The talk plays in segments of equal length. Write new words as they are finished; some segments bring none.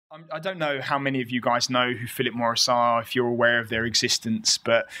I don't know how many of you guys know who Philip Morris are, if you're aware of their existence,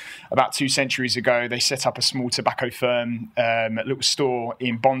 but about 2 centuries ago, they set up a small tobacco firm, a little store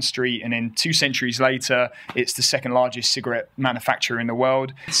in Bond Street, and then 2 centuries later, it's the second largest cigarette manufacturer in the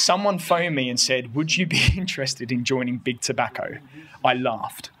world. Someone phoned me and said, would you be interested in joining Big Tobacco? I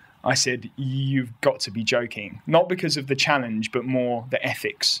laughed. I said, you've got to be joking. Not because of the challenge, but more the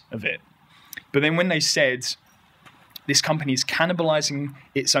ethics of it. But then when they said, this company is cannibalizing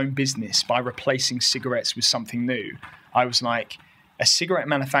its own business by replacing cigarettes with something new, I was like, a cigarette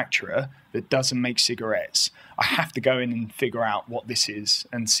manufacturer that doesn't make cigarettes, I have to go in and figure out what this is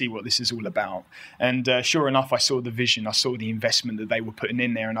and see what this is all about. And sure enough, I saw the vision, I saw the investment that they were putting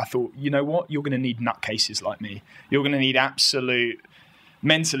in there, and I thought, you know what, you're going to need nutcases like me. You're going to need absolute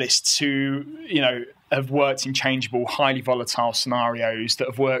mentalists who, have worked in changeable, highly volatile scenarios, that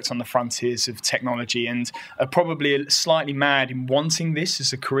have worked on the frontiers of technology and are probably slightly mad in wanting this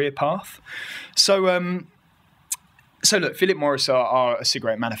as a career path. So look, Philip Morris are a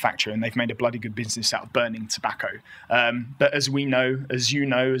cigarette manufacturer, and they've made a bloody good business out of burning tobacco. But as we know, as you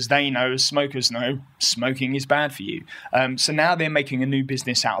know, as they know, as smokers know, smoking is bad for you. So now they're making a new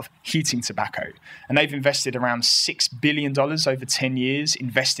business out of heating tobacco. And they've invested around $6 billion over 10 years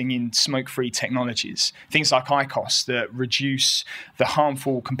investing in smoke-free technologies. Things like IQOS that reduce the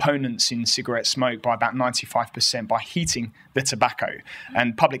harmful components in cigarette smoke by about 95% by heating the tobacco.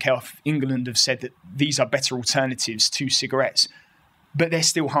 And Public Health England have said that these are better alternatives to cigarettes, but they're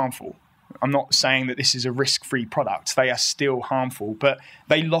still harmful. I'm not saying that this is a risk-free product. They are still harmful, but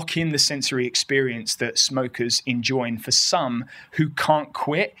they lock in the sensory experience that smokers enjoy. And for some who can't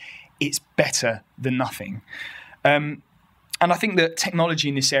quit, it's better than nothing. And I think that technology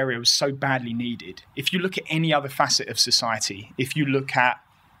in this area was so badly needed. If you look at any other facet of society, if you look at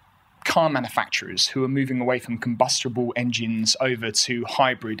car manufacturers who are moving away from combustible engines over to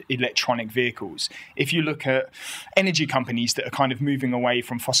hybrid electronic vehicles. If you look at energy companies that are kind of moving away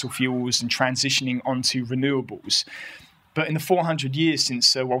from fossil fuels and transitioning onto renewables. But in the 400 years since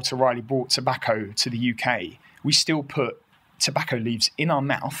Sir Walter Raleigh brought tobacco to the UK, we still put tobacco leaves in our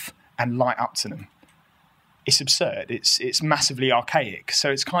mouth and light up to them. It's absurd. It's massively archaic.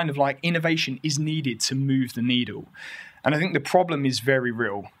 So it's kind of like innovation is needed to move the needle. And I think the problem is very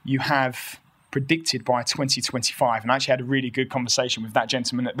real. You have predicted by 2025, and I actually had a really good conversation with that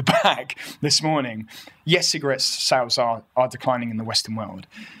gentleman at the back this morning. Yes, cigarette sales are declining in the Western world,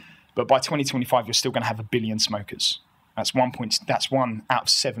 but by 2025, you're still going to have 1 billion smokers. That's 1 out of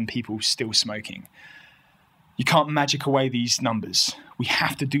 7 people still smoking. You can't magic away these numbers. We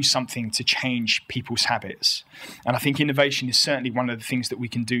have to do something to change people's habits. And I think innovation is certainly one of the things that we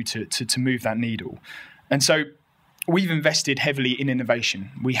can do to move that needle. And so we've invested heavily in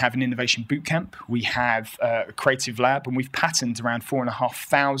innovation. We have an innovation bootcamp, we have a creative lab, and we've patented around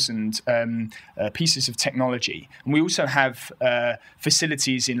 4,500 pieces of technology. And we also have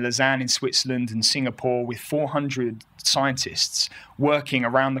facilities in Lausanne in Switzerland and Singapore with 400 scientists working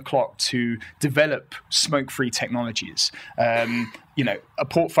around the clock to develop smoke-free technologies. A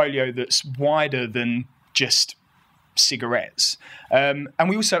portfolio that's wider than just cigarettes. And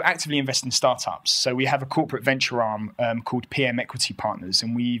we also actively invest in startups. So we have a corporate venture arm called PM Equity Partners,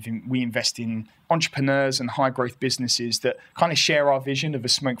 and we invest in entrepreneurs and high growth businesses that kind of share our vision of a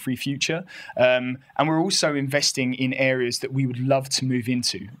smoke-free future. And we're also investing in areas that we would love to move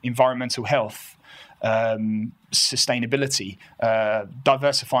into: environmental health, sustainability,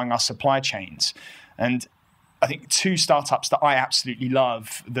 diversifying our supply chains. And I think 2 startups that I absolutely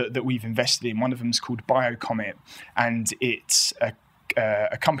love that we've invested in. One of them is called BioComet, and it's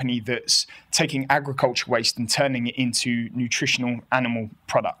a company that's taking agriculture waste and turning it into nutritional animal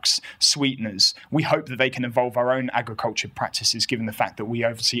products, sweeteners. We hope that they can evolve our own agriculture practices, given the fact that we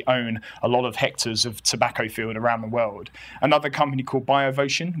obviously own a lot of hectares of tobacco field around the world. Another company called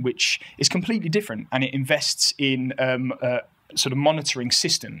BioVotion, which is completely different, and it invests in sort of monitoring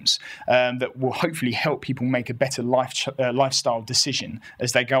systems that will hopefully help people make a better lifestyle decision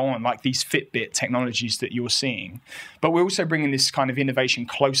as they go on, like these Fitbit technologies that you're seeing. But we're also bringing this kind of innovation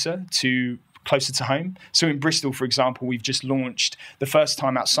closer to home. So in Bristol, for example, we've just launched, the first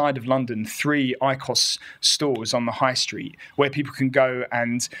time outside of London, 3 IQOS stores on the high street where people can go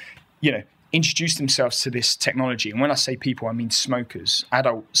and, introduce themselves to this technology. And when I say people, I mean smokers,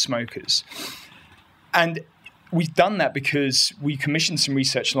 adult smokers. And we've done that because we commissioned some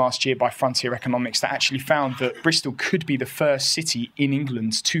research last year by Frontier Economics that actually found that Bristol could be the first city in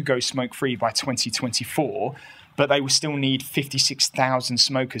England to go smoke-free by 2024, but they will still need 56,000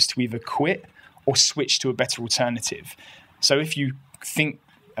 smokers to either quit or switch to a better alternative. So if you think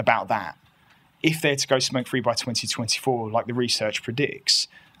about that, if they're to go smoke-free by 2024, like the research predicts,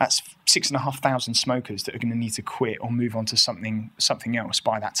 That's 6,500 smokers that are going to need to quit or move on to something else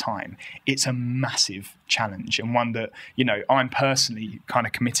by that time. It's a massive challenge, and one that, you know, I'm personally kind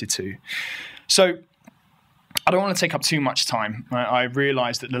of committed to. So I don't want to take up too much time. I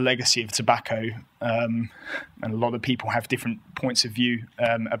realise that the legacy of tobacco, and a lot of people have different points of view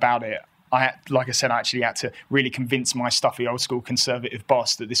about it. Like I said, I actually had to really convince my stuffy old school conservative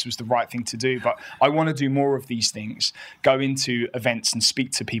boss that this was the right thing to do. But I want to do more of these things, go into events and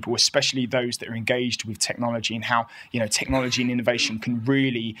speak to people, especially those that are engaged with technology, and how, you know, technology and innovation can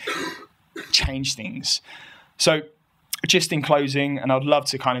really change things. So just in closing, and I'd love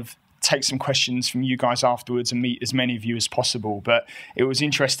to kind of take some questions from you guys afterwards and meet as many of you as possible. But it was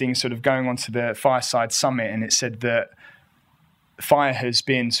interesting sort of going on to the Fireside Summit, and it said that fire has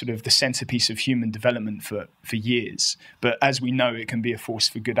been sort of the centerpiece of human development for years. But as we know, it can be a force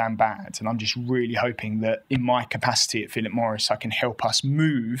for good and bad. And I'm just really hoping that in my capacity at Philip Morris, I can help us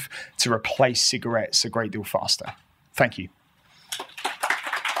move to replace cigarettes a great deal faster. Thank you.